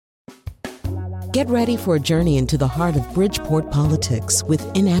Get ready for a journey into the heart of Bridgeport politics with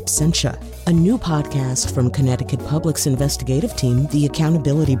In Absentia, a new podcast from Connecticut Public's investigative team, The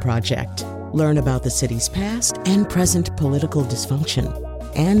Accountability Project. Learn about the city's past and present political dysfunction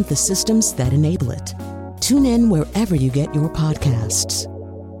and the systems that enable it. Tune in wherever you get your podcasts.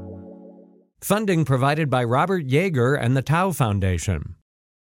 Funding provided by Robert Yeager and the Tao Foundation.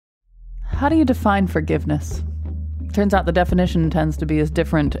 How do you define forgiveness? Turns out the definition tends to be as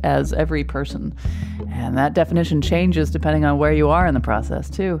different as every person, and that definition changes depending on where you are in the process,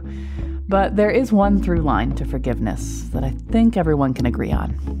 too. But there is one through line to forgiveness that I think everyone can agree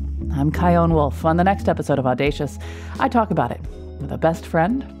on. I'm Chion Wolf. On the next episode of Audacious, I talk about it with a best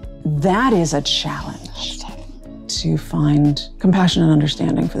friend. That is a challenge, to find compassion and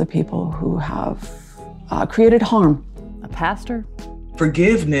understanding for the people who have created harm. A pastor.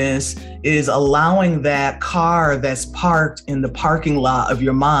 Forgiveness is allowing that car that's parked in the parking lot of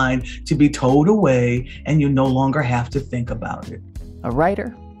your mind to be towed away, and you no longer have to think about it. A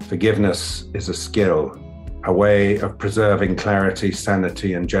writer. Forgiveness is a skill, a way of preserving clarity,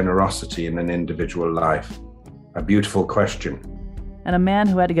 sanity, and generosity in an individual life. A beautiful question. And a man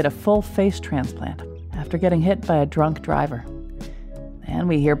who had to get a full face transplant after getting hit by a drunk driver. And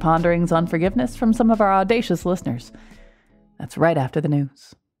we hear ponderings on forgiveness from some of our audacious listeners. That's right after the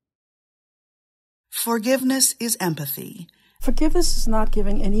news. Forgiveness is empathy. Forgiveness is not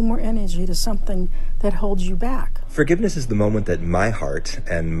giving any more energy to something that holds you back. Forgiveness is the moment that my heart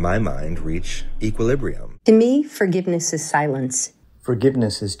and my mind reach equilibrium. To me, forgiveness is silence.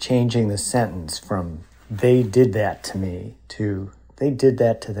 Forgiveness is changing the sentence from "they did that to me" to "they did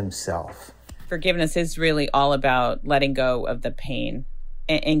that to themselves." Forgiveness is really all about letting go of the pain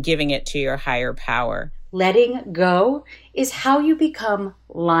and giving it to your higher power. Letting go is how you become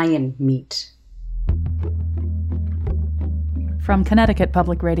lion meat. From Connecticut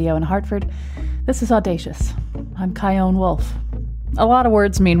Public Radio in Hartford, this is Audacious. I'm Chion Wolf. A lot of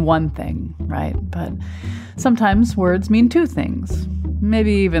words mean one thing, right? But sometimes words mean two things,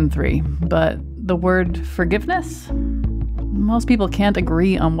 maybe even three. But the word forgiveness? Most people can't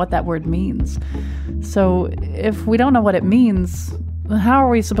agree on what that word means. So if we don't know what it means, how are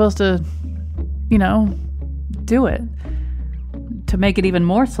we supposed to, do it? To make it even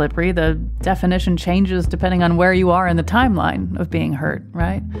more slippery, the definition changes depending on where you are in the timeline of being hurt,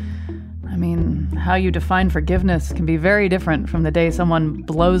 right? I mean, how you define forgiveness can be very different from the day someone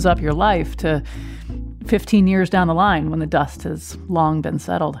blows up your life to 15 years down the line when the dust has long been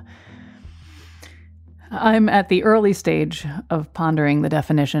settled. I'm at the early stage of pondering the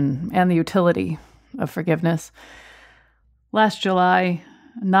definition and the utility of forgiveness. Last July,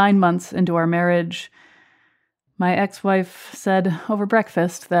 9 months into our marriage, my ex-wife said over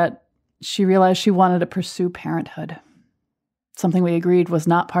breakfast that she realized she wanted to pursue parenthood. Something we agreed was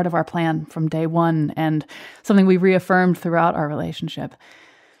not part of our plan from day one, and something we reaffirmed throughout our relationship.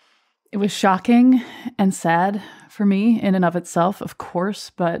 It was shocking and sad for me in and of itself, of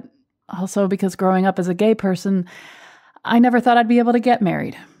course, but also because growing up as a gay person, I never thought I'd be able to get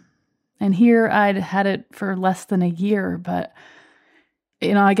married. And here I'd had it for less than a year, but,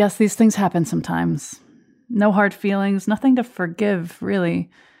 I guess these things happen sometimes. No hard feelings, nothing to forgive, really.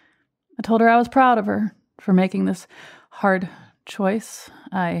 I told her I was proud of her for making this hard choice.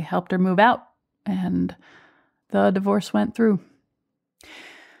 I helped her move out, and the divorce went through.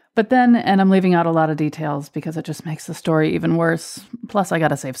 But then, and I'm leaving out a lot of details because it just makes the story even worse. Plus, I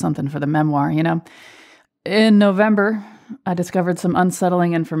gotta save something for the memoir, In November, I discovered some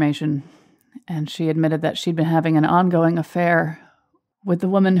unsettling information, and she admitted that she'd been having an ongoing affair with the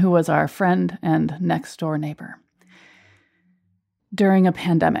woman who was our friend and next-door neighbor during a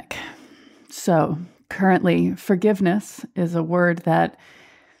pandemic. So, currently, forgiveness is a word that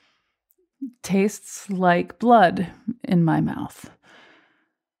tastes like blood in my mouth.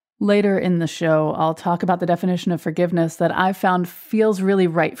 Later in the show, I'll talk about the definition of forgiveness that I found feels really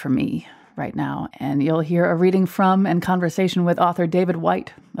right for me right now, and you'll hear a reading from and conversation with author David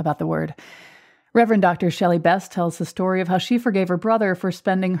White about the word. Reverend Dr. Shelley Best tells the story of how she forgave her brother for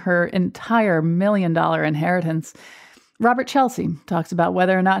spending her entire $1 million inheritance. Robert Chelsea talks about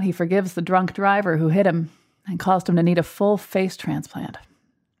whether or not he forgives the drunk driver who hit him and caused him to need a full face transplant.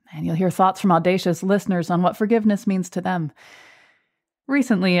 And you'll hear thoughts from audacious listeners on what forgiveness means to them.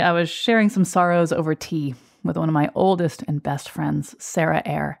 Recently, I was sharing some sorrows over tea with one of my oldest and best friends, Sarah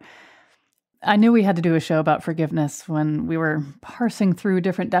Eyre. I knew we had to do a show about forgiveness when we were parsing through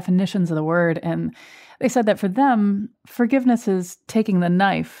different definitions of the word, and they said that for them, forgiveness is taking the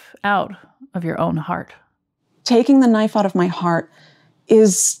knife out of your own heart. Taking the knife out of my heart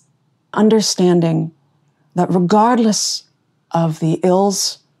is understanding that regardless of the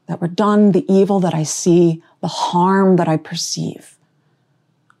ills that were done, the evil that I see, the harm that I perceive.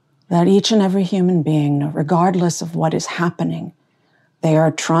 That each and every human being, regardless of what is happening, they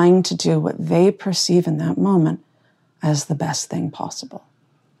are trying to do what they perceive in that moment as the best thing possible.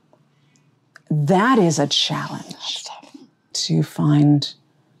 That is a challenge, to find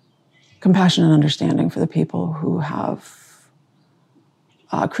compassion and understanding for the people who have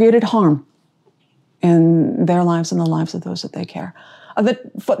created harm in their lives and the lives of those that they care.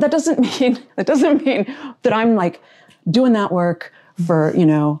 That doesn't mean that I'm like doing that work for,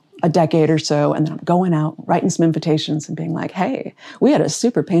 a decade or so, and then I'm going out, writing some invitations and being like, hey, we had a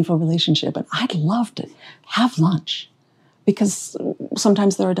super painful relationship and I'd love to have lunch. Because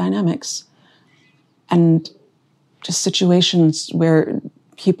sometimes there are dynamics and just situations where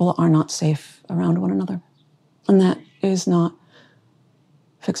people are not safe around one another. And that is not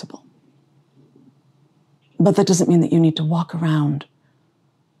fixable. But that doesn't mean that you need to walk around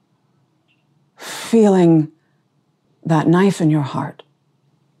feeling that knife in your heart,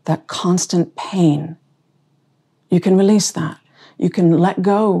 that constant pain. You can release that. You can let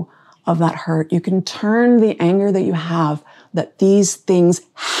go of that hurt. You can turn the anger that you have that these things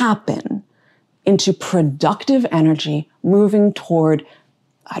happen into productive energy moving toward,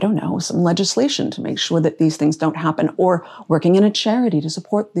 some legislation to make sure that these things don't happen, or working in a charity to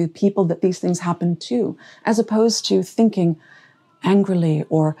support the people that these things happen to, as opposed to thinking angrily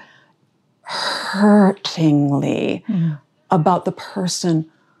or hurtingly about the person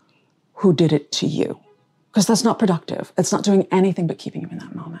who did it to you. Because that's not productive. It's not doing anything but keeping you in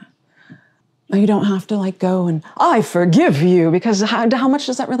that moment. Now, you don't have to go and, I forgive you, because how much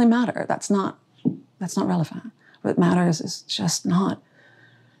does that really matter? That's not relevant. What matters is just not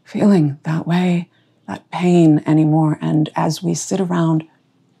feeling that way, that pain anymore. And as we sit around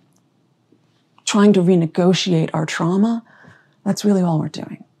trying to renegotiate our trauma, that's really all we're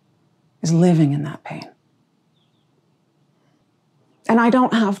doing, is living in that pain. And I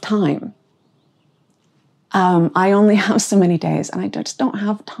don't have time. I only have so many days, and I just don't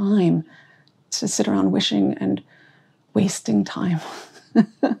have time to sit around wishing and wasting time.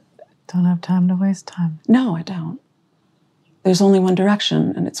 Don't have time to waste time. No, I don't. There's only one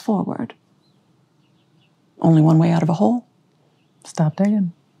direction, and it's forward. Only one way out of a hole. Stop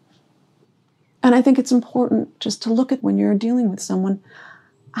digging. And I think it's important just to look at, when you're dealing with someone,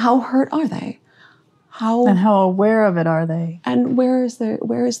 how hurt are they? And how aware of it are they? And where is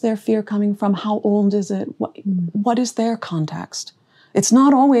their fear coming from? How old is it? What is their context? It's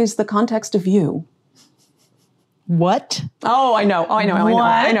not always the context of you. What? Oh, I know. I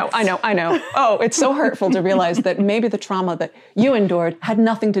know. Oh, it's so hurtful to realize that maybe the trauma that you endured had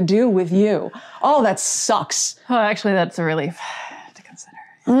nothing to do with you. Oh, that sucks. Oh, actually, that's a relief to consider.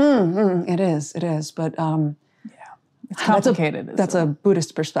 It is. But it's complicated. That's a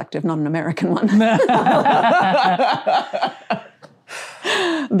Buddhist perspective, not an American one.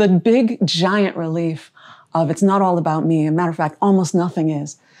 The big, giant relief of it's not all about me. As a matter of fact, almost nothing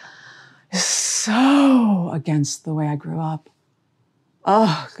is so against the way I grew up.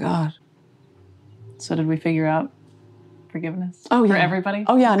 Oh, God. So did we figure out forgiveness? Oh, yeah. For everybody?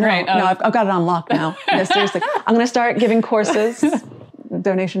 Oh, yeah. No, Great. No, I've got it on lock now. Yeah, seriously. I'm going to start giving courses,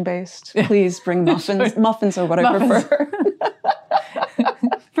 donation-based. Please bring muffins. Muffins are what I prefer.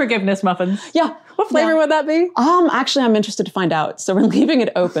 Forgiveness muffins. Yeah. What flavor would that be? Actually, I'm interested to find out. So we're leaving it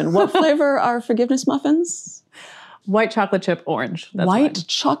open. What flavor are forgiveness muffins? White chocolate chip orange. That's White mine.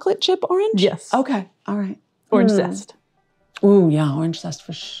 chocolate chip orange? Yes. Okay. All right. Orange zest. Ooh, yeah. Orange zest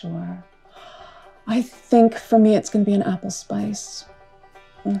for sure. I think for me, it's going to be an apple spice.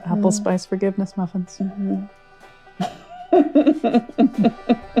 Mm-hmm. Apple spice forgiveness muffins. Mm-hmm.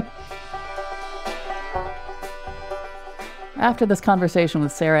 After this conversation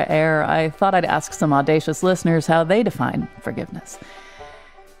with Sarah Eyre, I thought I'd ask some audacious listeners how they define forgiveness.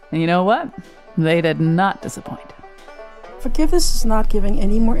 And you know what? They did not disappoint. Forgiveness is not giving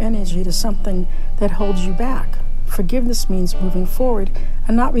any more energy to something that holds you back. Forgiveness means moving forward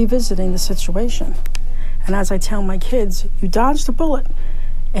and not revisiting the situation. And as I tell my kids, you dodged a bullet,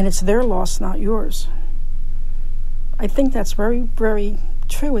 and it's their loss, not yours. I think that's very, very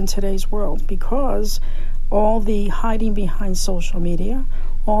true in today's world, because all the hiding behind social media,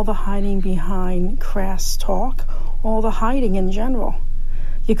 all the hiding behind crass talk, all the hiding in general.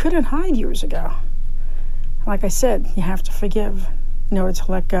 You couldn't hide years ago. Like I said, you have to forgive in order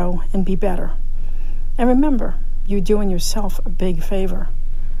to let go and be better. And remember, you're doing yourself a big favor,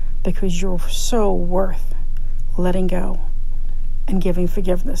 because you're so worth letting go and giving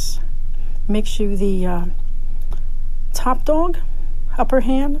forgiveness. Makes you the top dog, upper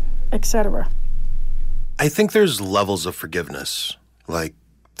hand, etc. I think there's levels of forgiveness. Like,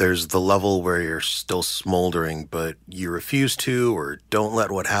 There's the level where you're still smoldering, but you refuse to or don't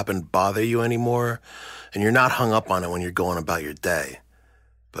let what happened bother you anymore, and you're not hung up on it when you're going about your day.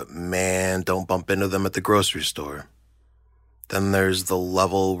 But man, don't bump into them at the grocery store. Then there's the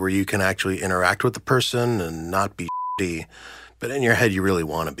level where you can actually interact with the person and not be shitty, but in your head you really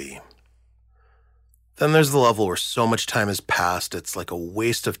want to be. Then there's the level where so much time has passed, it's like a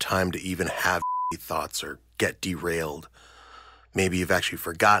waste of time to even have thoughts or get derailed. Maybe you've actually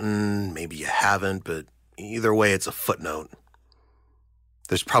forgotten, maybe you haven't, but either way, it's a footnote.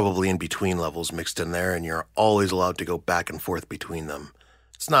 There's probably in-between levels mixed in there, and you're always allowed to go back and forth between them.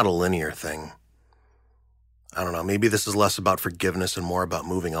 It's not a linear thing. I don't know, maybe this is less about forgiveness and more about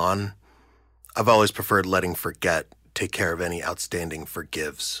moving on. I've always preferred letting forget take care of any outstanding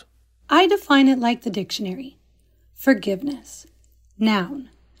forgives. I define it like the dictionary. Forgiveness. Noun.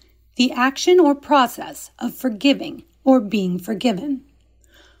 The action or process of forgiving or being forgiven.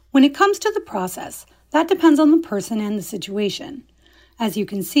 When it comes to the process, that depends on the person and the situation. As you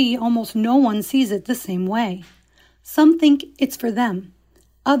can see, almost no one sees it the same way. Some think it's for them.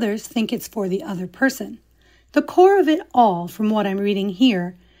 Others think it's for the other person. The core of it all, from what I'm reading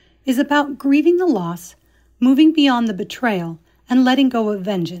here, is about grieving the loss, moving beyond the betrayal, and letting go of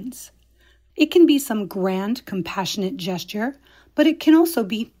vengeance. It can be some grand, compassionate gesture, but it can also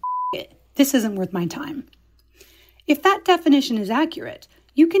be, this isn't worth my time. If that definition is accurate,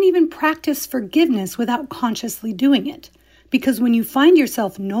 you can even practice forgiveness without consciously doing it, because when you find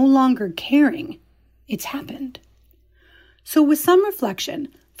yourself no longer caring, it's happened. So with some reflection,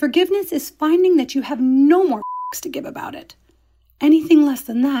 forgiveness is finding that you have no more to give about it. Anything less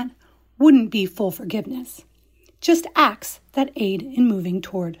than that wouldn't be full forgiveness. Just acts that aid in moving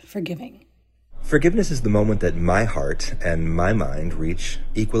toward forgiving. Forgiveness is the moment that my heart and my mind reach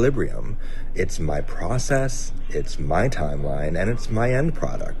equilibrium. It's my process, it's my timeline, and it's my end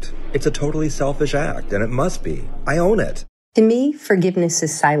product. It's a totally selfish act, and it must be. I own it. To me, forgiveness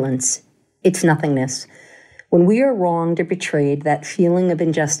is silence. It's nothingness. When we are wronged or betrayed, that feeling of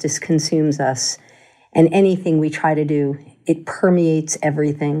injustice consumes us, and anything we try to do, it permeates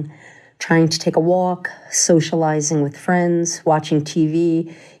everything. Trying to take a walk, socializing with friends, watching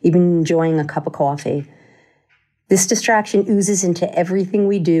TV, even enjoying a cup of coffee. This distraction oozes into everything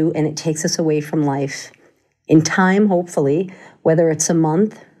we do, and it takes us away from life. In time, hopefully, whether it's a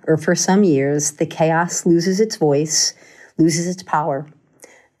month or for some years, the chaos loses its voice, loses its power.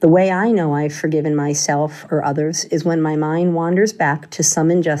 The way I know I've forgiven myself or others is when my mind wanders back to some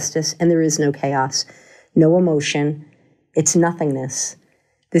injustice and there is no chaos, no emotion. It's nothingness.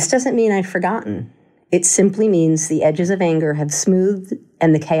 This doesn't mean I've forgotten. It simply means the edges of anger have smoothed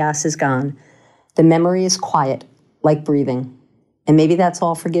and the chaos is gone. The memory is quiet, like breathing. And maybe that's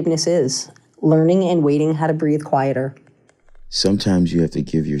all forgiveness is, learning and waiting how to breathe quieter. Sometimes you have to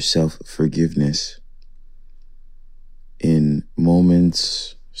give yourself forgiveness in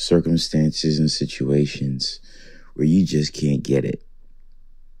moments, circumstances, and situations where you just can't get it.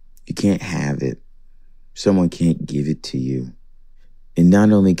 You can't have it. Someone can't give it to you. And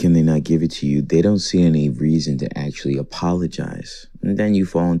not only can they not give it to you, they don't see any reason to actually apologize. And then you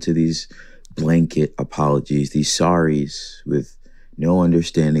fall into these blanket apologies, these sorries with no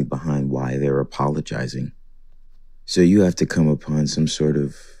understanding behind why they're apologizing. So you have to come upon some sort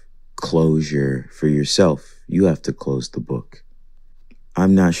of closure for yourself. You have to close the book.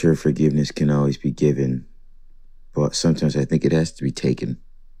 I'm not sure forgiveness can always be given, but sometimes I think it has to be taken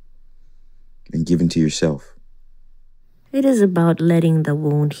and given to yourself. It is about letting the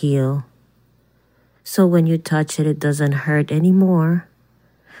wound heal. So when you touch it, it doesn't hurt anymore,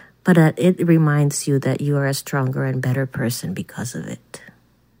 but that it reminds you that you are a stronger and better person because of it.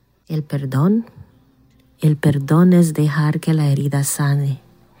 El perdón es dejar que la herida sane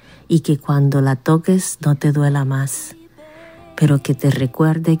y que cuando la toques no te duela más, pero que te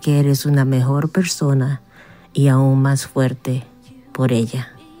recuerde que eres una mejor persona y aún más fuerte por ella.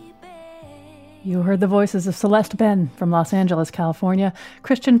 You heard the voices of Celeste Ben from Los Angeles, California,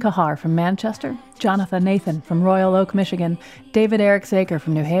 Christian Kahar from Manchester, Jonathan Nathan from Royal Oak, Michigan, David Eric Saker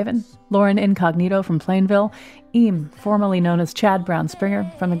from New Haven, Lauren Incognito from Plainville, Eam, formerly known as Chad Brown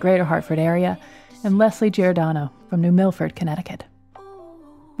Springer from the Greater Hartford area, and Leslie Giordano from New Milford, Connecticut.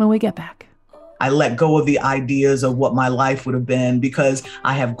 When we get back. I let go of the ideas of what my life would have been because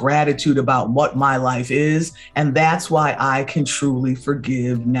I have gratitude about what my life is, and that's why I can truly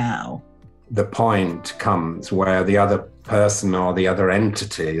forgive now. The point comes where the other person or the other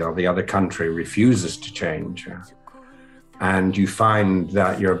entity or the other country refuses to change. And you find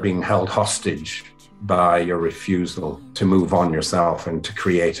that you're being held hostage by your refusal to move on yourself and to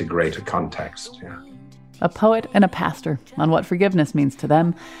create a greater context. a poet and a pastor, on what forgiveness means to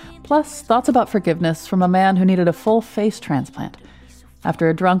them, plus thoughts about forgiveness from a man who needed a full face transplant after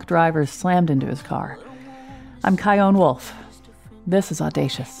a drunk driver slammed into his car. I'm Chion Wolf. This is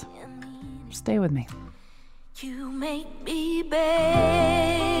Audacious. Stay with me. You make me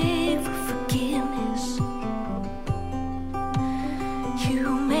beg for forgiveness.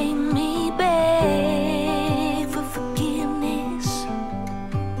 You make me beg for forgiveness.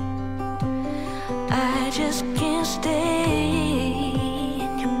 I just can't stay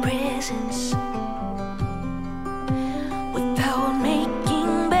in your presence without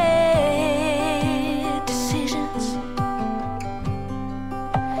making bad decisions.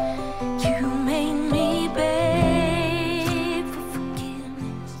 You make me beg for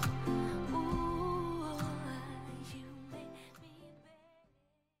forgiveness.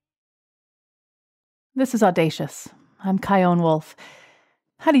 This is Audacious. I'm Chion Wolf.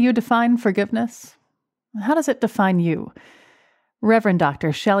 How do you define forgiveness? How does it define you? Reverend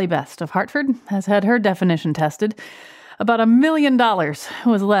Dr. Shelley Best of Hartford has had her definition tested. About $1 million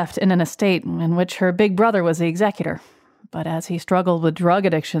was left in an estate in which her big brother was the executor. But as he struggled with drug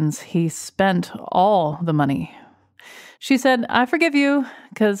addictions, he spent all the money. She said, I forgive you,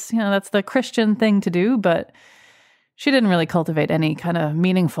 because, that's the Christian thing to do, but she didn't really cultivate any kind of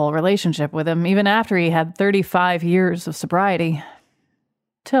meaningful relationship with him, even after he had 35 years of sobriety,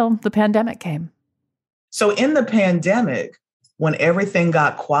 till the pandemic came. So in the pandemic, when everything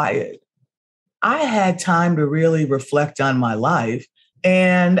got quiet, I had time to really reflect on my life.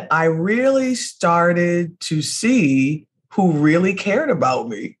 And I really started to see who really cared about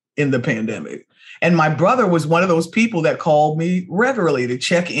me in the pandemic. And my brother was one of those people that called me regularly to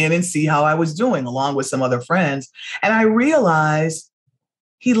check in and see how I was doing, along with some other friends. And I realized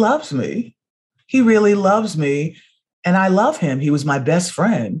he loves me. He really loves me. And I love him. He was my best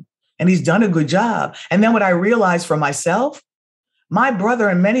friend. And he's done a good job. And then what I realized for myself, my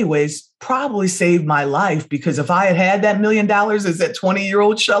brother in many ways probably saved my life, because if I had had that $1 million as that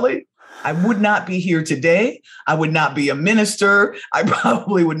 20-year-old Shelley, I would not be here today. I would not be a minister. I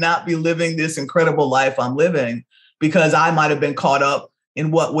probably would not be living this incredible life I'm living, because I might have been caught up in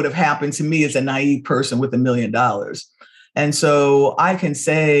what would have happened to me as a naive person with $1 million. And so I can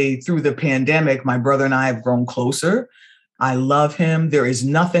say through the pandemic, my brother and I have grown closer. I love him. There is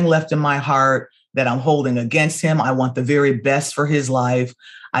nothing left in my heart that I'm holding against him. I want the very best for his life.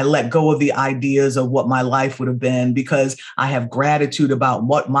 I let go of the ideas of what my life would have been, because I have gratitude about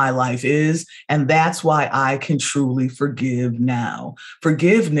what my life is. And that's why I can truly forgive now.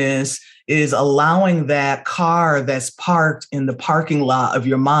 Forgiveness is allowing that car that's parked in the parking lot of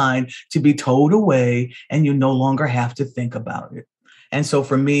your mind to be towed away, and you no longer have to think about it. And so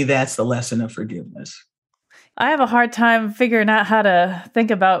for me, that's the lesson of forgiveness. I have a hard time figuring out how to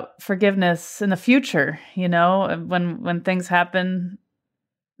think about forgiveness in the future, when things happen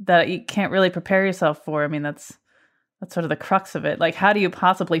that you can't really prepare yourself for. I mean, that's sort of the crux of it. Like, how do you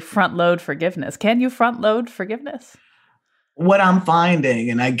possibly front load forgiveness? Can you front load forgiveness? What I'm finding,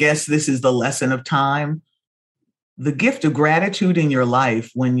 and I guess this is the lesson of time, the gift of gratitude in your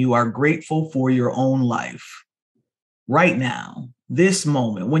life, when you are grateful for your own life right now, this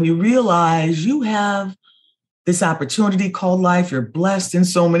moment, when you realize you have this opportunity called life, you're blessed in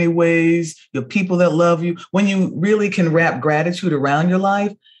so many ways, you have people that love you. When you really can wrap gratitude around your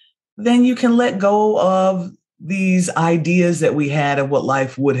life, then you can let go of these ideas that we had of what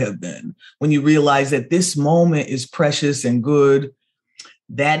life would have been. When you realize that this moment is precious and good,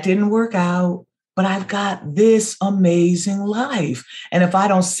 that didn't work out, but I've got this amazing life. And if I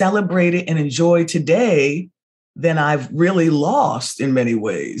don't celebrate it and enjoy today, then I've really lost in many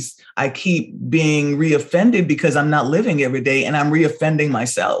ways. I keep being reoffended because I'm not living every day, and I'm reoffending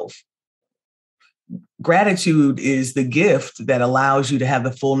myself. Gratitude is the gift that allows you to have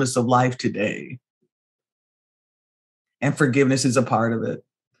the fullness of life today. And forgiveness is a part of it.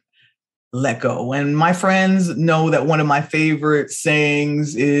 Let go. And my friends know that one of my favorite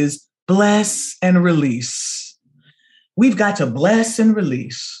sayings is bless and release. We've got to bless and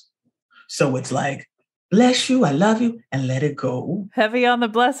release. So it's like, bless you, I love you, and let it go. Heavy on the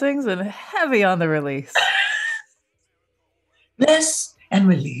blessings and heavy on the release. Bless and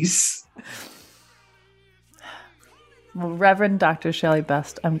release. Well, Reverend Dr. Shelley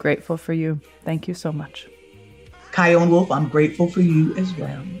Best, I'm grateful for you. Thank you so much. Chion Wolf, I'm grateful for you as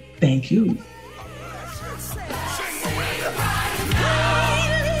well. Thank you.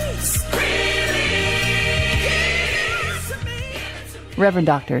 Reverend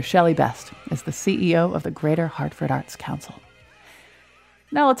Dr. Shelley Best is the CEO of the Greater Hartford Arts Council.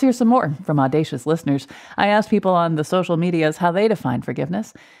 Now let's hear some more from Audacious listeners. I asked people on the social medias how they define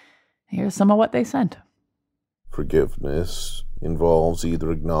forgiveness. Here's some of what they sent. Forgiveness involves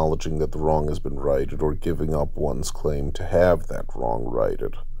either acknowledging that the wrong has been righted or giving up one's claim to have that wrong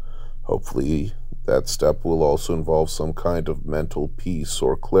righted. Hopefully, that step will also involve some kind of mental peace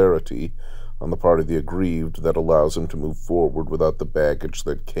or clarity on the part of the aggrieved that allows him to move forward without the baggage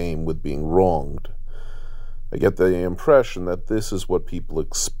that came with being wronged. I get the impression that this is what people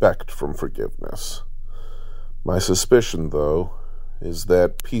expect from forgiveness. My suspicion, though, is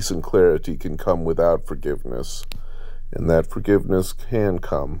that peace and clarity can come without forgiveness, and that forgiveness can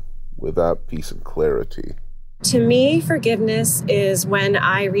come without peace and clarity. To me, forgiveness is when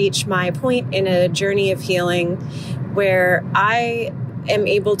I reach my point in a journey of healing where I am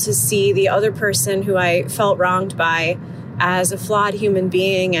able to see the other person who I felt wronged by as a flawed human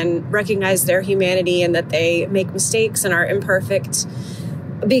being and recognize their humanity and that they make mistakes and are imperfect,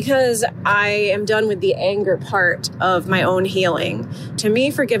 because I am done with the anger part of my own healing. To me,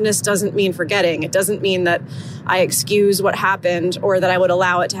 forgiveness doesn't mean forgetting. It doesn't mean that I excuse what happened or that I would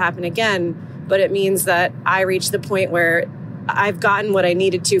allow it to happen again, but it means that I reach the point where I've gotten what I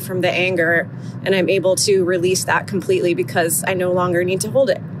needed to from the anger and I'm able to release that completely because I no longer need to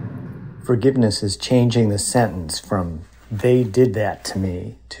hold it. Forgiveness is changing the sentence from "they did that to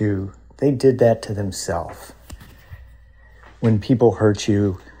me" to "they did that to themselves." When people hurt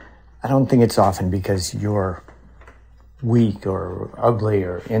you, I don't think it's often because you're weak or ugly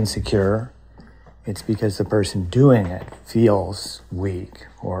or insecure. It's because the person doing it feels weak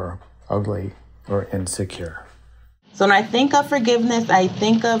or ugly or insecure. So when I think of forgiveness, I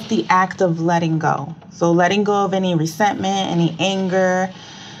think of the act of letting go. So letting go of any resentment, any anger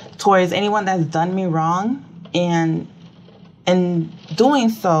towards anyone that's done me wrong. And in doing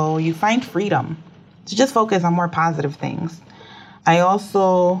so, you find freedom to just focus on more positive things. I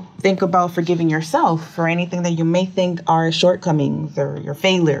also think about forgiving yourself for anything that you may think are shortcomings or your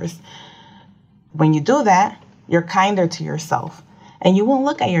failures. When you do that, you're kinder to yourself. And you won't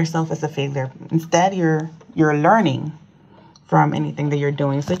look at yourself as a failure. Instead, you're learning from anything that you're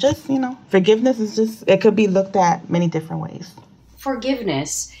doing. So just, forgiveness is just, it could be looked at many different ways.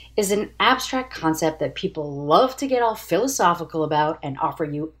 Forgiveness is an abstract concept that people love to get all philosophical about and offer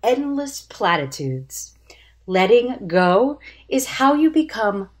you endless platitudes. Letting go is how you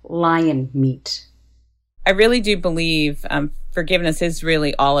become lion meat. I really do believe forgiveness is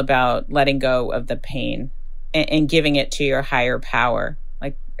really all about letting go of the pain and giving it to your higher power,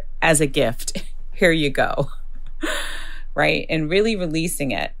 like as a gift. Here you go, right? And really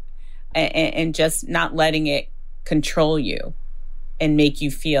releasing it and just not letting it control you and make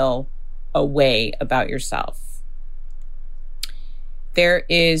you feel a way about yourself. There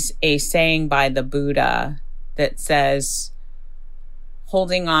is a saying by the Buddha that says,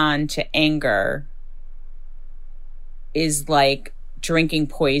 holding on to anger is like drinking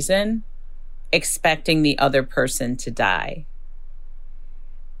poison, expecting the other person to die.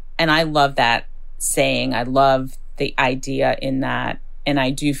 And I love that saying. I love the idea in that. And I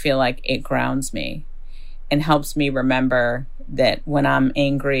do feel like it grounds me and helps me remember that when I'm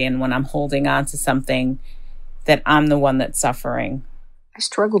angry and when I'm holding on to something, that I'm the one that's suffering. I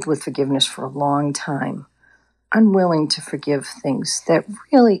struggled with forgiveness for a long time, unwilling to forgive things that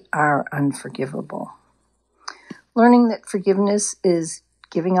really are unforgivable. Learning that forgiveness is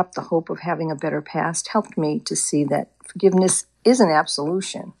giving up the hope of having a better past helped me to see that forgiveness is an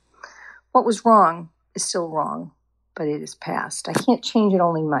absolution. What was wrong is still wrong, but it is past. I can't change it,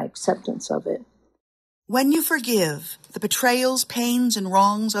 only my acceptance of it. When you forgive the betrayals, pains, and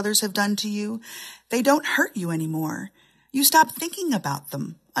wrongs others have done to you, they don't hurt you anymore. You stop thinking about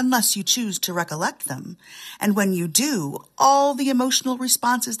them, unless you choose to recollect them. And when you do, all the emotional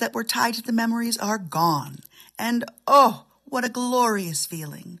responses that were tied to the memories are gone. And oh, what a glorious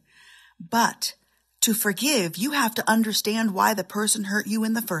feeling. But to forgive, you have to understand why the person hurt you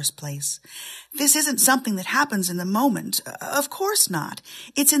in the first place. This isn't something that happens in the moment. Of course not.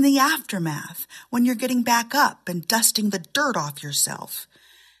 It's in the aftermath, when you're getting back up and dusting the dirt off yourself.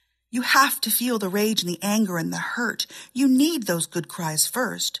 You have to feel the rage and the anger and the hurt. You need those good cries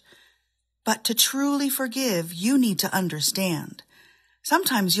first. But to truly forgive, you need to understand.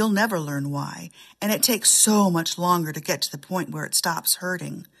 Sometimes you'll never learn why, and it takes so much longer to get to the point where it stops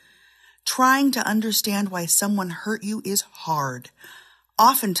hurting. Trying to understand why someone hurt you is hard.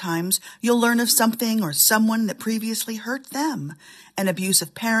 Oftentimes, you'll learn of something or someone that previously hurt them, an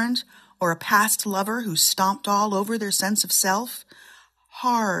abusive parent or a past lover who stomped all over their sense of self.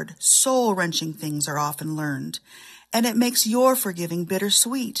 Hard, soul-wrenching things are often learned, and it makes your forgiving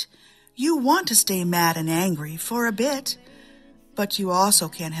bittersweet. You want to stay mad and angry for a bit, but you also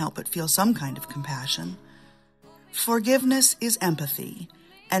can't help but feel some kind of compassion. Forgiveness is empathy,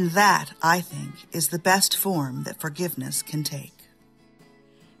 And that, I think, is the best form that forgiveness can take.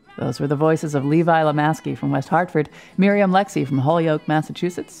 Those were the voices of Levi Lamaski from West Hartford, Miriam Lexie from Holyoke,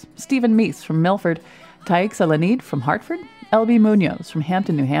 Massachusetts, Stephen Meese from Milford, Taixa Lanid from Hartford, L.B. Munoz from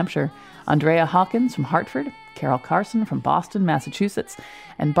Hampton, New Hampshire, Andrea Hawkins from Hartford, Carol Carson from Boston, Massachusetts,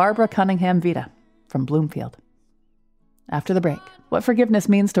 and Barbara Cunningham Vita from Bloomfield. After the break, what forgiveness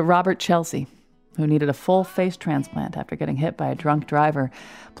means to Robert Chelsea, who needed a full face transplant after getting hit by a drunk driver,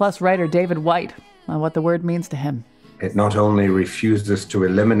 plus writer David White on what the word means to him. It not only refuses to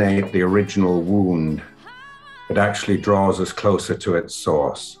eliminate the original wound, it actually draws us closer to its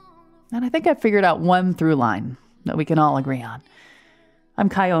source. And I think I figured out one through line that we can all agree on. I'm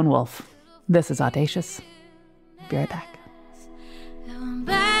Chion Wolf. This is Audacious. Be right back.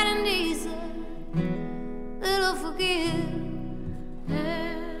 Bad and easy, little forgive.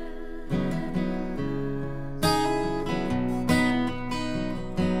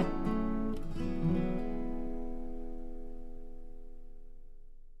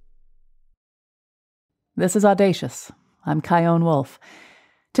 This is Audacious. I'm Chion Wolf.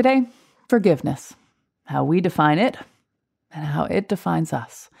 Today, forgiveness. How we define it and how it defines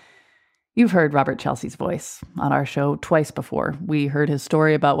us. You've heard Robert Chelsea's voice on our show twice before. We heard his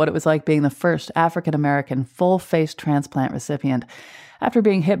story about what it was like being the first African-American full-face transplant recipient after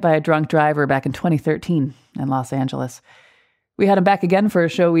being hit by a drunk driver back in 2013 in Los Angeles. We had him back again for a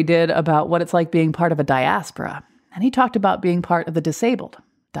show we did about what it's like being part of a diaspora, and he talked about being part of the disabled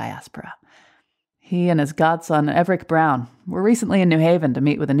diaspora. He and his godson, Everett Brown, were recently in New Haven to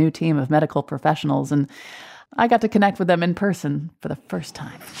meet with a new team of medical professionals, and I got to connect with them in person for the first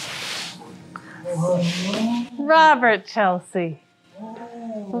time. Robert Chelsea.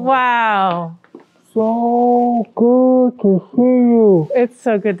 Wow. So good to see you. It's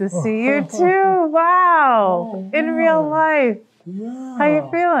so good to see you too. Wow. In real life. Yeah. How you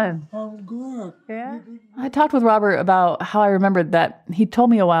feeling? I'm good. Yeah? I talked with Robert about how I remembered that he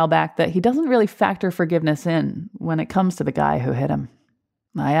told me a while back that he doesn't really factor forgiveness in when it comes to the guy who hit him.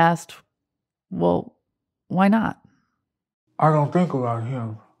 I asked, well, why not? I don't think about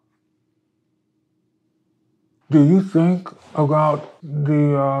him. Do you think about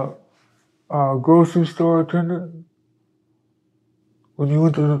the grocery store attendant? When you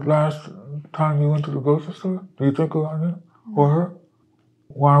went to the last time you went to the grocery store? Do you think about him or her?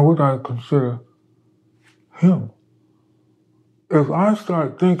 Why would I consider him? If I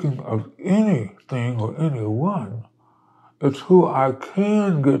start thinking of anything or anyone, it's who I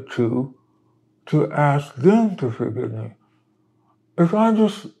can get to ask them to forgive me. If I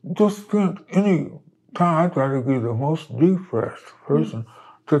just spent any time, I try to be the most depressed person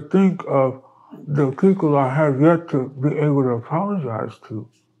to think of the people I have yet to be able to apologize to.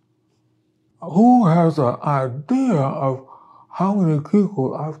 Who has an idea of how many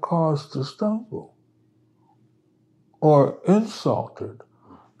people I've caused to stumble or insulted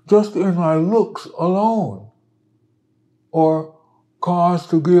just in my looks alone or caused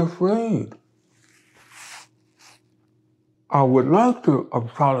to be afraid? I would like to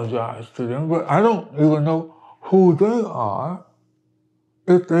apologize to them, but I don't even know who they are,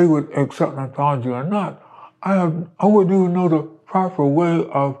 if they would accept an apology or not. I wouldn't even know the proper way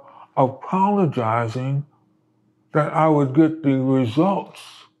of apologizing that I would get the results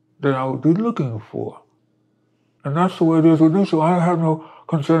that I would be looking for. And that's the way it is with me. So I have no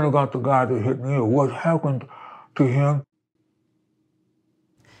concern about the guy that hit me or what happened to him.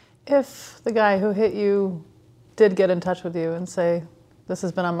 If the guy who hit you did get in touch with you and say, this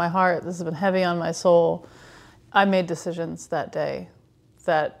has been on my heart, this has been heavy on my soul, I made decisions that day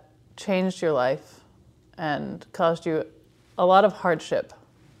that changed your life and caused you a lot of hardship,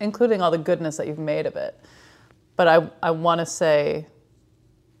 including all the goodness that you've made of it. But I want to say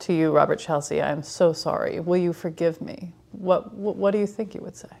to you, Robert Chelsea, I'm so sorry. Will you forgive me? What do you think you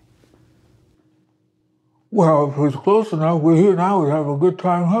would say? Well, if it was close enough, we're here now, we'd have a good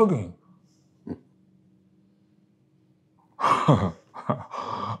time hugging.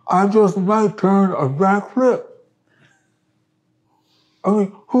 I just might turn a backflip. I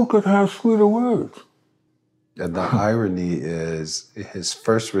mean, who could have sweeter words? And the irony is, his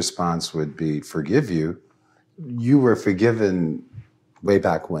first response would be, forgive you. You were forgiven way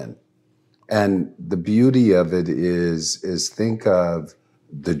back when. And the beauty of it is think of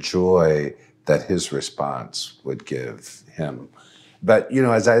the joy that his response would give him. But, you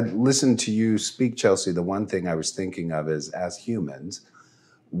know, as I listened to you speak, Chelsea, the one thing I was thinking of is, as humans,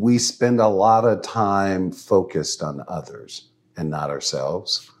 we spend a lot of time focused on others and not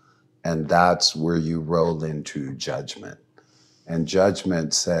ourselves. And that's where you roll into judgment. And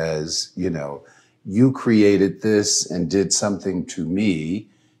judgment says, you know, you created this and did something to me,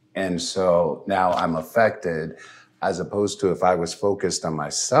 And so now I'm affected, as opposed to if I was focused on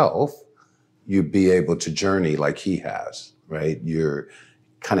myself, you'd be able to journey like he has, right? You're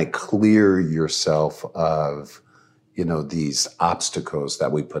kind of clear yourself of, these obstacles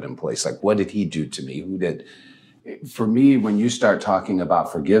that we put in place. Like, what did he do to me? Who did? For me, when you start talking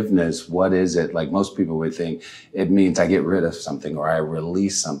about forgiveness, what is it? Like most people would think it means I get rid of something or I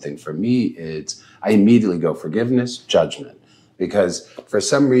release something. For me, I immediately go forgiveness, judgment. Because for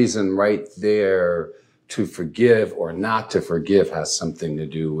some reason right there, to forgive or not to forgive has something to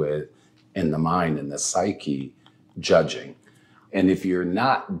do with, in the mind, in the psyche, judging. And if you're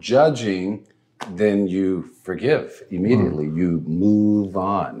not judging, then you forgive immediately. You move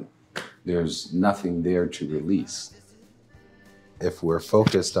on. There's nothing there to release. If we're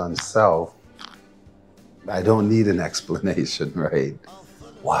focused on self, I don't need an explanation, right?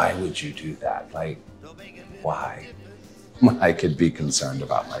 Why would you do that? Like, why? I could be concerned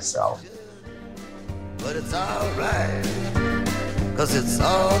about myself. But it's all right, 'cause it's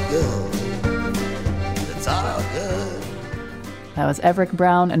all good. It's all good. That was Everett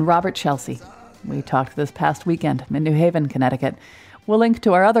Brown and Robert Chelsea. We talked this past weekend in New Haven, Connecticut. We'll link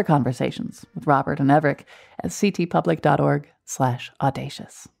to our other conversations with Robert and Everett at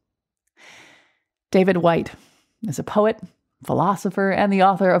ctpublic.org/audacious. David Whyte is a poet, philosopher, and the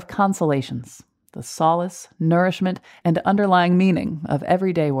author of Consolations, the solace, nourishment, and underlying meaning of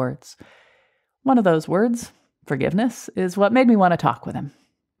everyday words. One of those words, forgiveness, is what made me want to talk with him.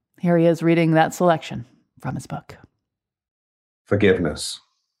 Here he is reading that selection from his book. Forgiveness.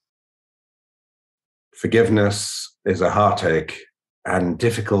 Forgiveness is a heartache and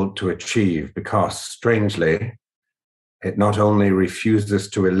difficult to achieve because, strangely, it not only refuses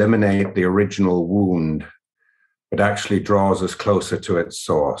to eliminate the original wound, but actually draws us closer to its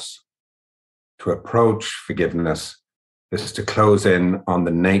source. To approach forgiveness is to close in on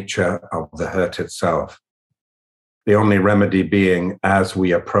the nature of the hurt itself, the only remedy being, as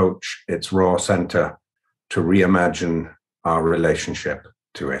we approach its raw center, to reimagine our relationship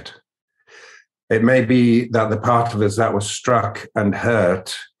to it. It may be that the part of us that was struck and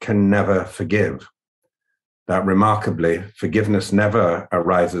hurt can never forgive. That remarkably, forgiveness never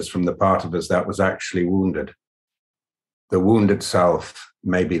arises from the part of us that was actually wounded. The wound itself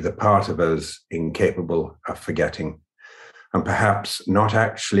may be the part of us incapable of forgetting, and perhaps not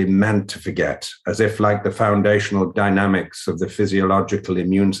actually meant to forget, as if like the foundational dynamics of the physiological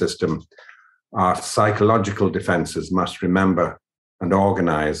immune system, our psychological defenses must remember and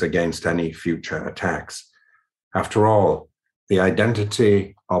organize against any future attacks. After all, the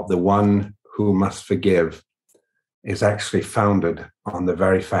identity of the one who must forgive is actually founded on the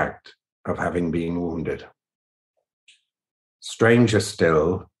very fact of having been wounded. Stranger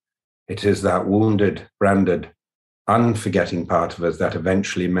still, it is that wounded, branded, unforgetting part of us that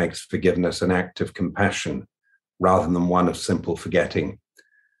eventually makes forgiveness an act of compassion rather than one of simple forgetting.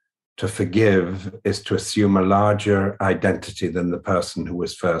 To forgive is to assume a larger identity than the person who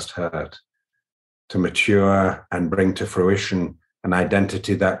was first hurt, to mature and bring to fruition an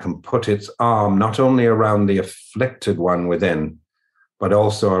identity that can put its arm not only around the afflicted one within, but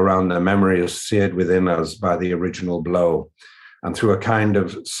also around the memories seared within us by the original blow, and through a kind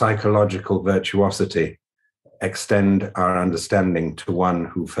of psychological virtuosity, extend our understanding to one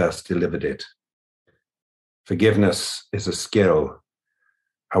who first delivered it. Forgiveness is a skill,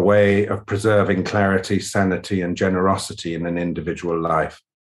 a way of preserving clarity, sanity, and generosity in an individual life,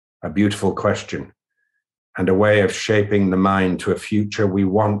 a beautiful question, and a way of shaping the mind to a future we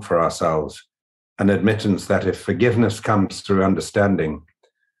want for ourselves, an admittance that if forgiveness comes through understanding,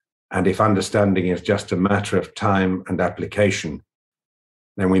 and if understanding is just a matter of time and application,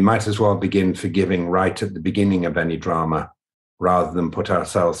 then we might as well begin forgiving right at the beginning of any drama, rather than put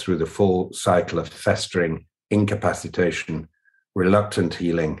ourselves through the full cycle of festering, incapacitation, reluctant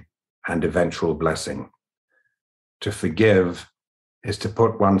healing, and eventual blessing. To forgive is to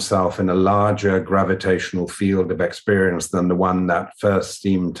put oneself in a larger gravitational field of experience than the one that first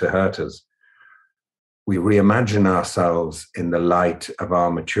seemed to hurt us. We reimagine ourselves in the light of our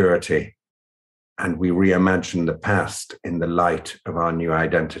maturity, and we reimagine the past in the light of our new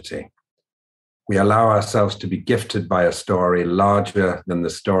identity. We allow ourselves to be gifted by a story larger than the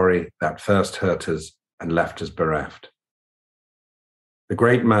story that first hurt us and left us bereft. The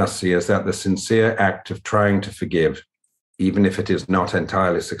great mercy is that the sincere act of trying to forgive, even if it is not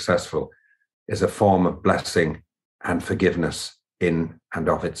entirely successful, is a form of blessing and forgiveness in and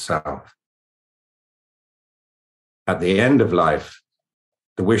of itself. At the end of life,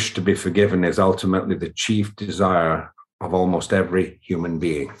 the wish to be forgiven is ultimately the chief desire of almost every human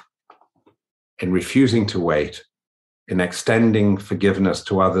being. In refusing to wait, In extending forgiveness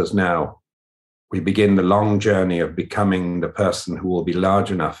to others now, we begin the long journey of becoming the person who will be large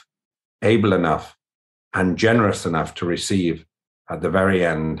enough, able enough, and generous enough to receive at the very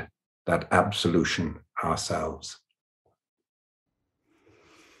end that absolution ourselves.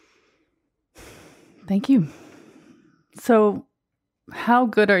 Thank you. So, how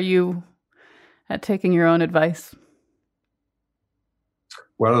good are you at taking your own advice?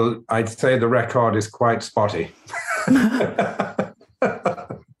 Well, I'd say the record is quite spotty.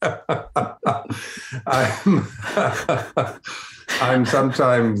 I'm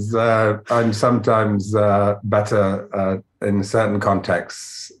sometimes better in certain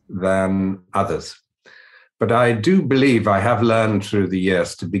contexts than others. But I do believe I have learned through the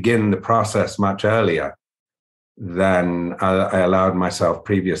years to begin the process much earlier than I allowed myself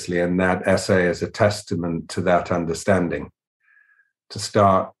previously. And that essay is a testament to that understanding, to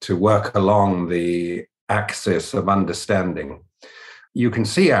start to work along the axis of understanding. You can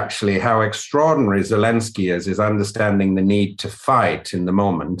see actually how extraordinary Zelensky is understanding the need to fight in the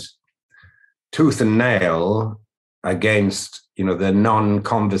moment, tooth and nail against, the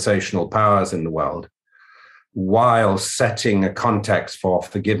non-conversational powers in the world, while setting a context for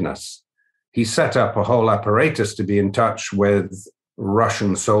forgiveness. He set up a whole apparatus to be in touch with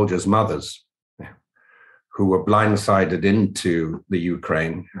Russian soldiers' mothers who were blindsided into the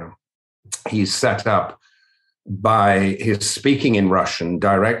Ukraine. He's set up by his speaking in Russian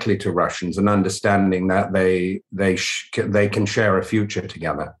directly to Russians and understanding that they can share a future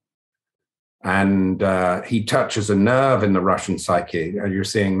together. And he touches a nerve in the Russian psyche. You're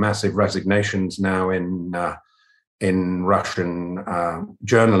seeing massive resignations now in Russian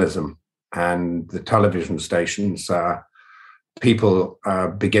journalism and the television stations. People are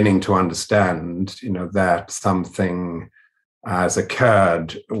beginning to understand, that something has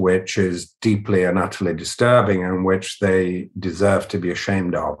occurred which is deeply and utterly disturbing and which they deserve to be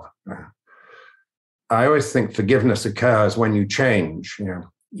ashamed of. I always think forgiveness occurs when you change.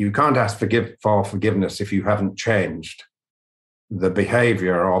 You can't ask for forgiveness if you haven't changed the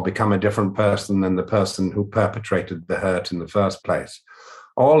behavior or become a different person than the person who perpetrated the hurt in the first place.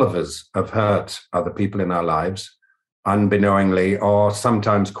 All of us have hurt other people in our lives, unbeknowingly or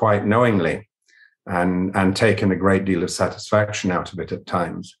sometimes quite knowingly, and taken a great deal of satisfaction out of it at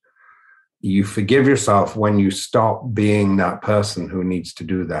times. You forgive yourself when you stop being that person who needs to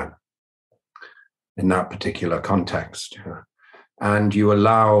do that in that particular context. And you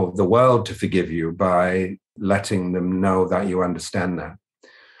allow the world to forgive you by letting them know that you understand that.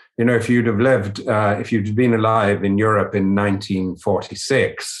 If you'd been alive in Europe in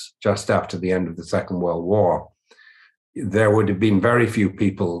 1946, just after the end of the Second World War, there would have been very few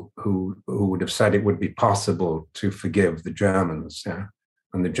people who would have said it would be possible to forgive the Germans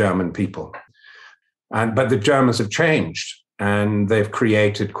and the German people. But the Germans have changed, and they've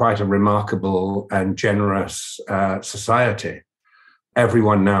created quite a remarkable and generous society.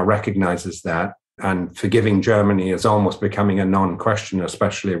 Everyone now recognizes that, and forgiving Germany is almost becoming a non-question,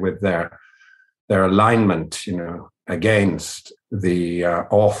 especially with their alignment, against the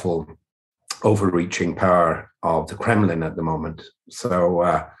awful overreaching power of the Kremlin at the moment.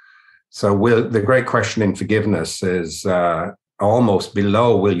 So the great question in forgiveness is almost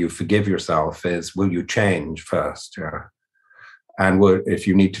below will you forgive yourself is will you change first? And if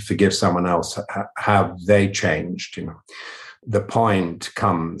you need to forgive someone else, have they changed? The point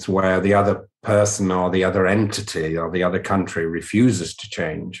comes where the other person or the other entity or the other country refuses to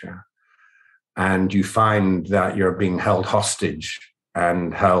change. And you find that you're being held hostage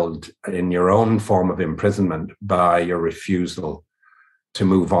and held in your own form of imprisonment by your refusal to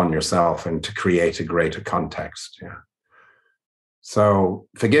move on yourself and to create a greater context. So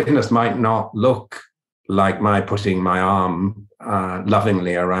forgiveness might not look like my putting my arm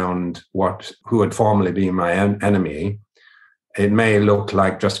lovingly around who had formerly been my enemy. It may look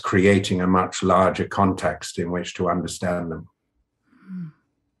like just creating a much larger context in which to understand them.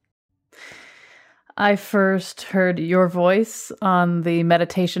 I first heard your voice on the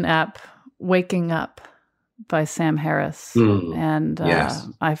meditation app, Waking Up by Sam Harris. And yes.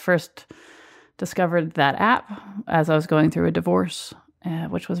 I first discovered that app as I was going through a divorce,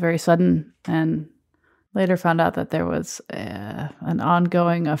 which was very sudden, and later found out that there was an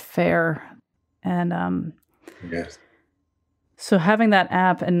ongoing affair. And yes. So having that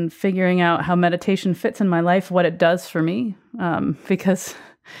app and figuring out how meditation fits in my life, what it does for me, because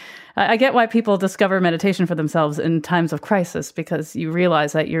I get why people discover meditation for themselves in times of crisis, because you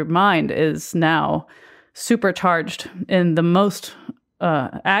realize that your mind is now supercharged in the most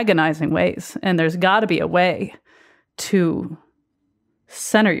agonizing ways. And there's got to be a way to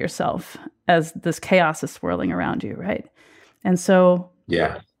center yourself as this chaos is swirling around you, right? And so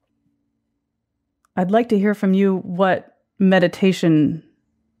I'd like to hear from you what meditation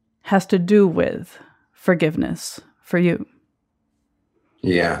has to do with forgiveness for you.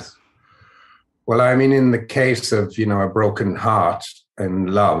 Yes. Well, I mean, in the case of, a broken heart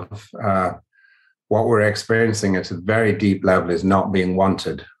and love, what we're experiencing at a very deep level is not being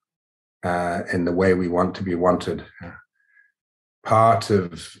wanted in the way we want to be wanted. Part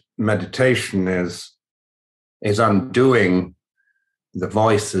of meditation is undoing the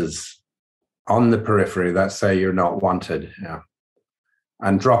voices on the periphery that say you're not wanted,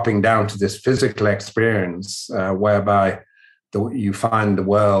 and dropping down to this physical experience whereby you find the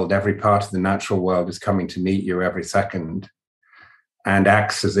world, every part of the natural world is coming to meet you every second and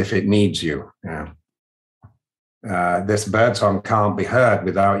acts as if it needs you. This birdsong can't be heard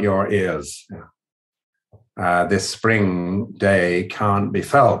without your ears. This spring day can't be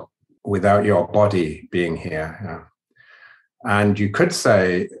felt without your body being here. And you could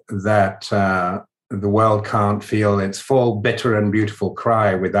say that the world can't feel its full, bitter and beautiful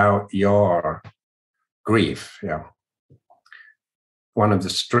cry without your grief. One of the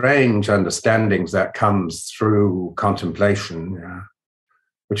strange understandings that comes through contemplation,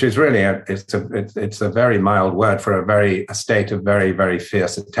 which is really it's a very mild word for a state of very, very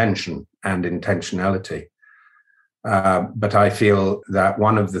fierce attention and intentionality. But I feel that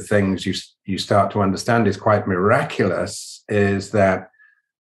one of the things you start to understand is quite miraculous, is that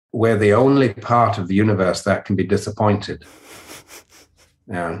we're the only part of the universe that can be disappointed.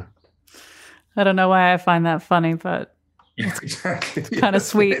 I don't know why I find that funny, but exactly. It's kind of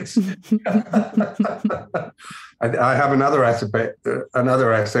sweet. I have another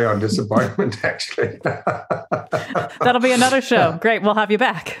essay on disappointment, actually. That'll be another show. Great, we'll have you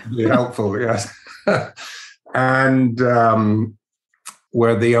back. Be helpful, yes. And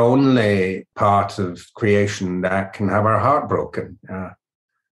we're the only part of creation that can have our heart broken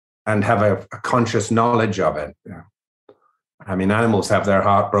and have a conscious knowledge of it. I mean, animals have their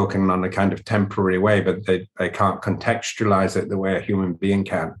heart broken on a kind of temporary way, but they can't contextualize it the way a human being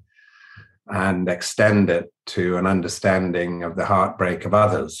can and extend it to an understanding of the heartbreak of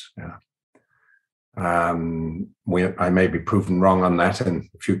others. I may be proven wrong on that in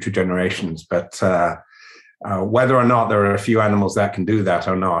future generations, but whether or not there are a few animals that can do that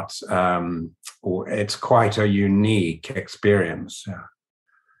or not, it's quite a unique experience.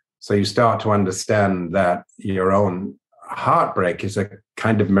 So you start to understand that your own heartbreak is a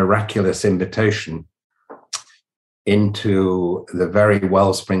kind of miraculous invitation into the very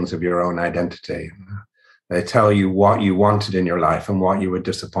wellsprings of your own identity. They tell you what you wanted in your life and what you were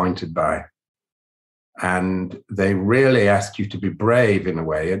disappointed by. And they really ask you to be brave in a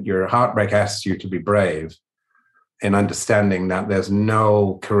way. Your heartbreak asks you to be brave in understanding that there's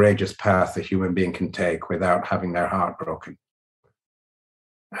no courageous path a human being can take without having their heart broken.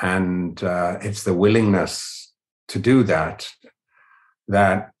 And it's the willingness to do that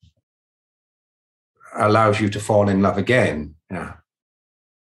allows you to fall in love again,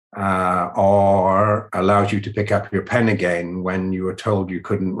 or allows you to pick up your pen again when you were told you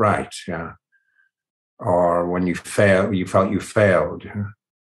couldn't write, or when you felt you failed.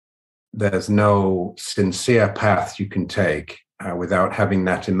 There's no sincere path you can take without having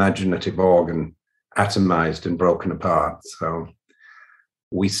that imaginative organ atomized and broken apart. So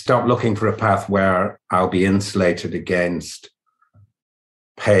we stop looking for a path where I'll be insulated against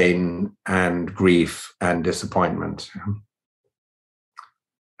pain and grief and disappointment.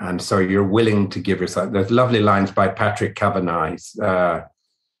 And so you're willing to give yourself. There's lovely lines by Patrick Kavanagh.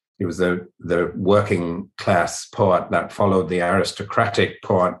 He was the working class poet that followed the aristocratic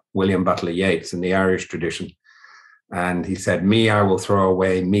poet William Butler Yeats in the Irish tradition. And he said, "Me, I will throw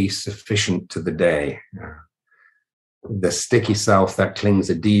away, me sufficient to the day. The sticky self that clings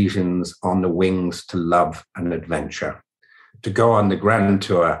adhesions on the wings to love and adventure. To go on the grand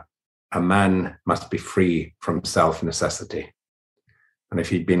tour, a man must be free from self-necessity." And if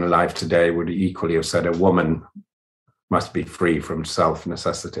he'd been alive today, would he equally have said a woman must be free from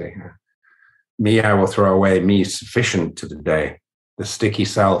self-necessity. Me, I will throw away, me sufficient to the day. The sticky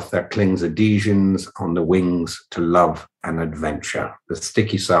self that clings adhesions on the wings to love and adventure. The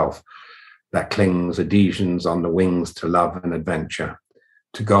sticky self that clings adhesions on the wings to love and adventure.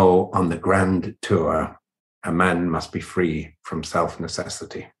 To go on the grand tour, a man must be free from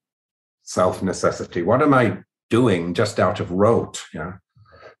self-necessity. Self-necessity. What am I doing just out of rote?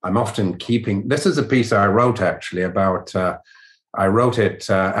 I'm often keeping, this is a piece I wrote actually about, I wrote it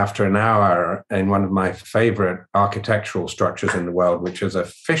after an hour in one of my favorite architectural structures in the world, which is a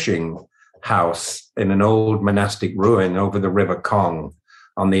fishing house in an old monastic ruin over the River Kong.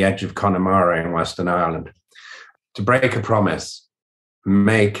 on the edge of Connemara in Western Ireland. To break a promise,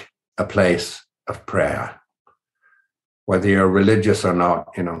 make a place of prayer. Whether you're religious or not,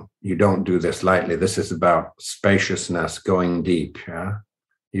 you don't do this lightly. This is about spaciousness, going deep. Yeah?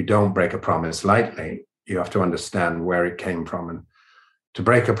 You don't break a promise lightly. You have to understand where it came from. And to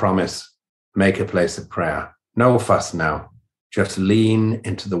break a promise, make a place of prayer. No fuss now. Just lean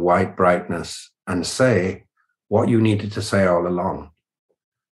into the white brightness and say what you needed to say all along.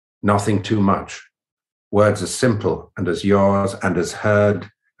 Nothing too much. Words as simple and as yours and as heard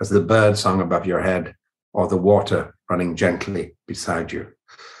as the bird song above your head or the water running gently beside you.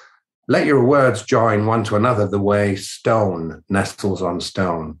 Let your words join one to another the way stone nestles on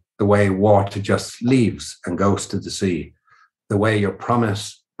stone, the way water just leaves and goes to the sea, the way your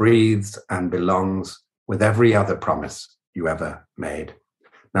promise breathes and belongs with every other promise you ever made.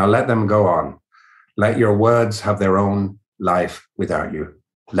 Now let them go on. Let your words have their own life without you.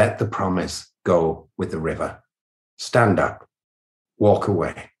 Let the promise go with the river. Stand up, walk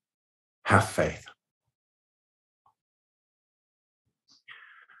away, have faith.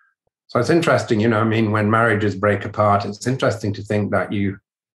 So it's interesting, when marriages break apart, it's interesting to think that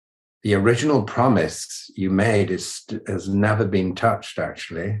the original promise you made has never been touched,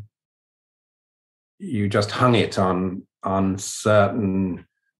 actually. You just hung it on certain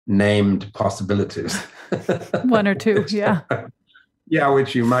named possibilities. One or two, yeah. Yeah,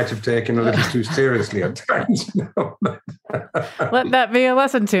 which you might have taken a little too seriously at times. Let that be a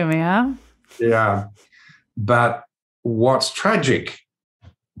lesson to me, huh? Yeah. But what's tragic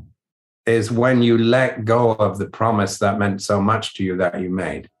is when you let go of the promise that meant so much to you that you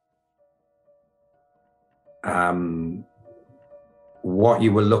made. What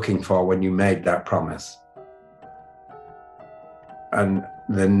you were looking for when you made that promise. And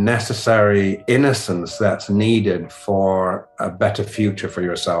the necessary innocence that's needed for a better future for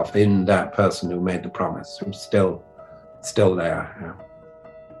yourself in that person who made the promise, who's still there. Yeah.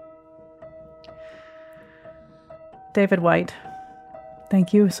 David Whyte,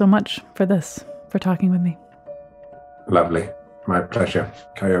 thank you so much for this, for talking with me. Lovely. My pleasure.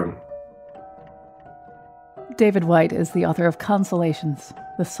 Kyone. David Whyte is the author of Consolations,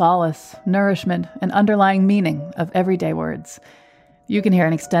 the solace, nourishment, and underlying meaning of everyday words. You can hear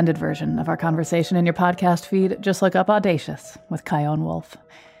an extended version of our conversation in your podcast feed. Just look up Audacious with Kyone Wolf.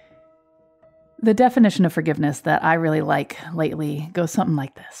 The definition of forgiveness that I really like lately goes something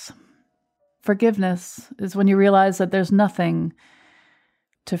like this. Forgiveness is when you realize that there's nothing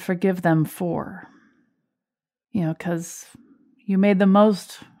to forgive them for. Because you made the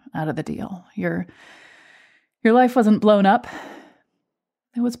most out of the deal. Your life wasn't blown up.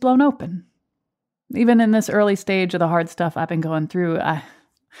 It was blown open. Even in this early stage of the hard stuff I've been going through, I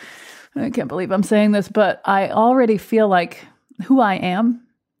can't believe I'm saying this, but I already feel like who I am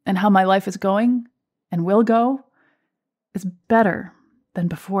and how my life is going and will go is better than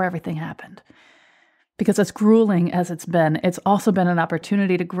before everything happened. Because as grueling as it's also been an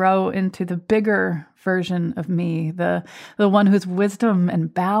opportunity to grow into the bigger version of me, the one whose wisdom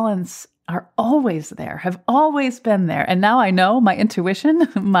and balance are always there, have always been there. And now I know my intuition,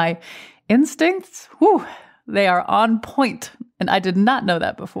 my instincts, they are on point. And I did not know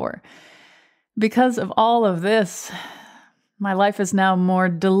that before. Because of all of this, my life is now more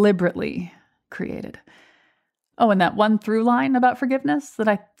deliberately created. Oh, and that one through line about forgiveness that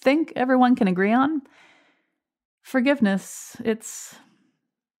I think everyone can agree on. Forgiveness, it's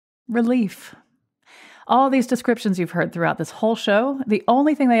relief. All these descriptions you've heard throughout this whole show, the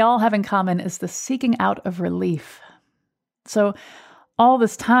only thing they all have in common is the seeking out of relief. So all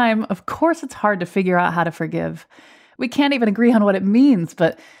this time, of course it's hard to figure out how to forgive. We can't even agree on what it means,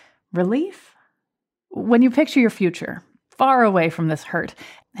 but relief? When you picture your future, far away from this hurt,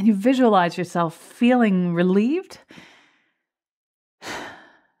 and you visualize yourself feeling relieved,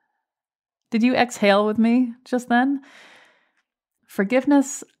 did you exhale with me just then?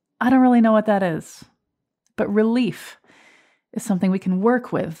 Forgiveness, I don't really know what that is. But relief is something we can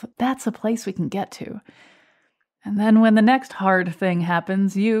work with. That's a place we can get to. And then when the next hard thing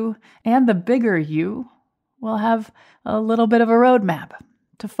happens, you and the bigger you will have a little bit of a roadmap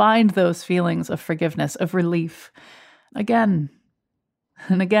to find those feelings of forgiveness, of relief, again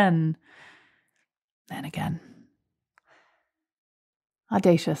and again and again.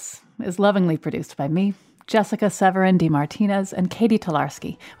 Audacious is lovingly produced by me, Jessica Severin DeMartinez, and Katie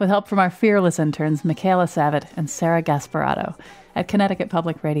Tolarski, with help from our fearless interns Michaela Savitt and Sarah Gasparado at Connecticut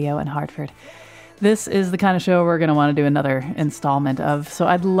Public Radio in Hartford. This is the kind of show we're going to want to do another installment of, so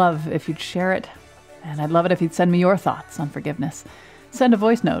I'd love if you'd share it, and I'd love it if you'd send me your thoughts on forgiveness. Send a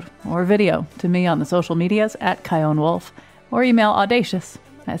voice note or video to me on the social medias at Kyone Wolf, or email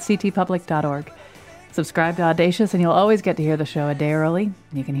audacious@ctpublic.org. Subscribe to Audacious and you'll always get to hear the show a day early.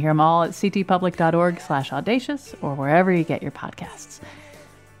 You can hear them all at ctpublic.org/audacious or wherever you get your podcasts.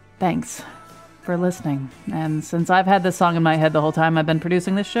 Thanks for listening. And since I've had this song in my head the whole time I've been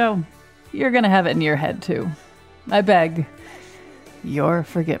producing this show, you're going to have it in your head too. I beg your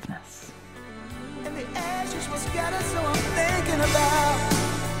forgiveness. And the ashes was scattered, so I'm thinking about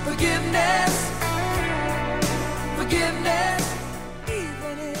forgiveness.